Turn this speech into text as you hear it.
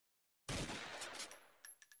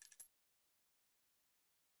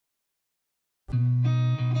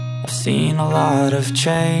I've seen a lot of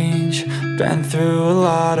change, been through a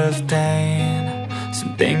lot of pain.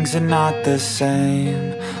 Some things are not the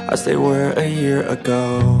same as they were a year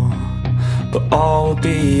ago, but all will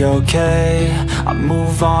be okay. I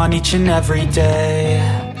move on each and every day.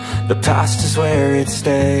 The past is where it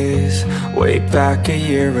stays, way back a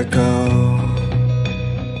year ago.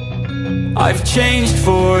 I've changed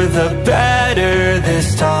for the better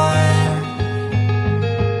this time.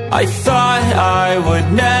 I thought I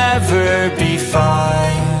would never be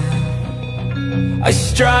fine. I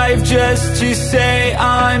strive just to say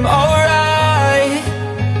I'm alright,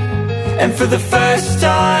 and for the first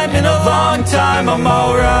time in a long time I'm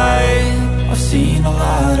alright. I've seen a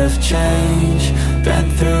lot of change,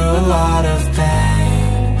 been through a lot of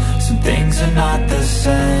pain. Some things are not the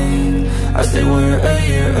same as they were a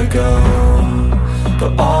year ago,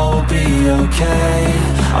 but all will be okay.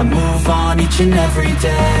 I move on each and every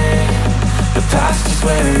day. The past is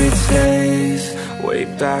where it stays, way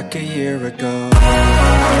back a year ago.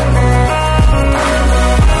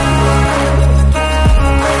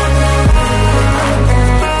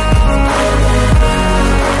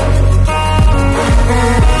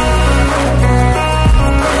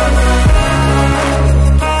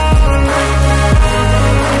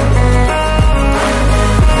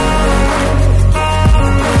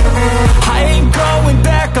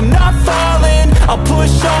 I'm not falling, I'll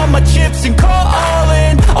push all my chips and call all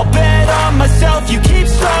in. I'll bet on myself, you keep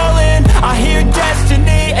stalling. I hear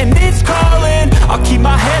destiny and it's calling. I'll keep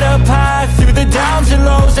my head up high through the downs and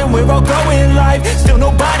lows, and we're all going life. Still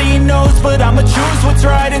nobody knows, but I'ma choose what's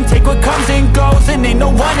right and take what comes and goes. And ain't no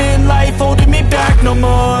one in life holding me back no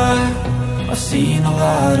more. I've seen a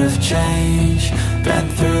lot of change, been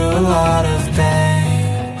through a lot of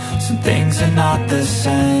pain. Some things are not the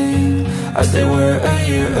same as they were a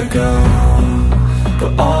year ago,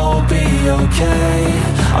 but all will be okay.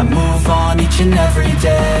 I move on each and every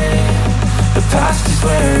day. The past is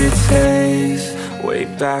where it stays, way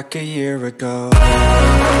back a year ago.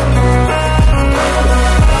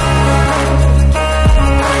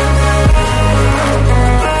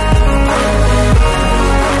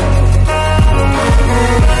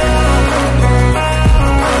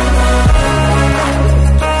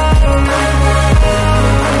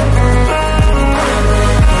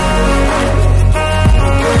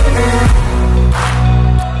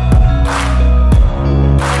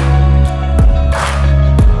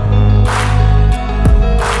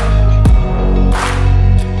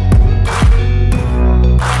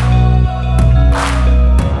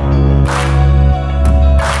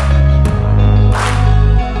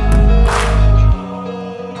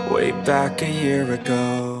 Back a year ago.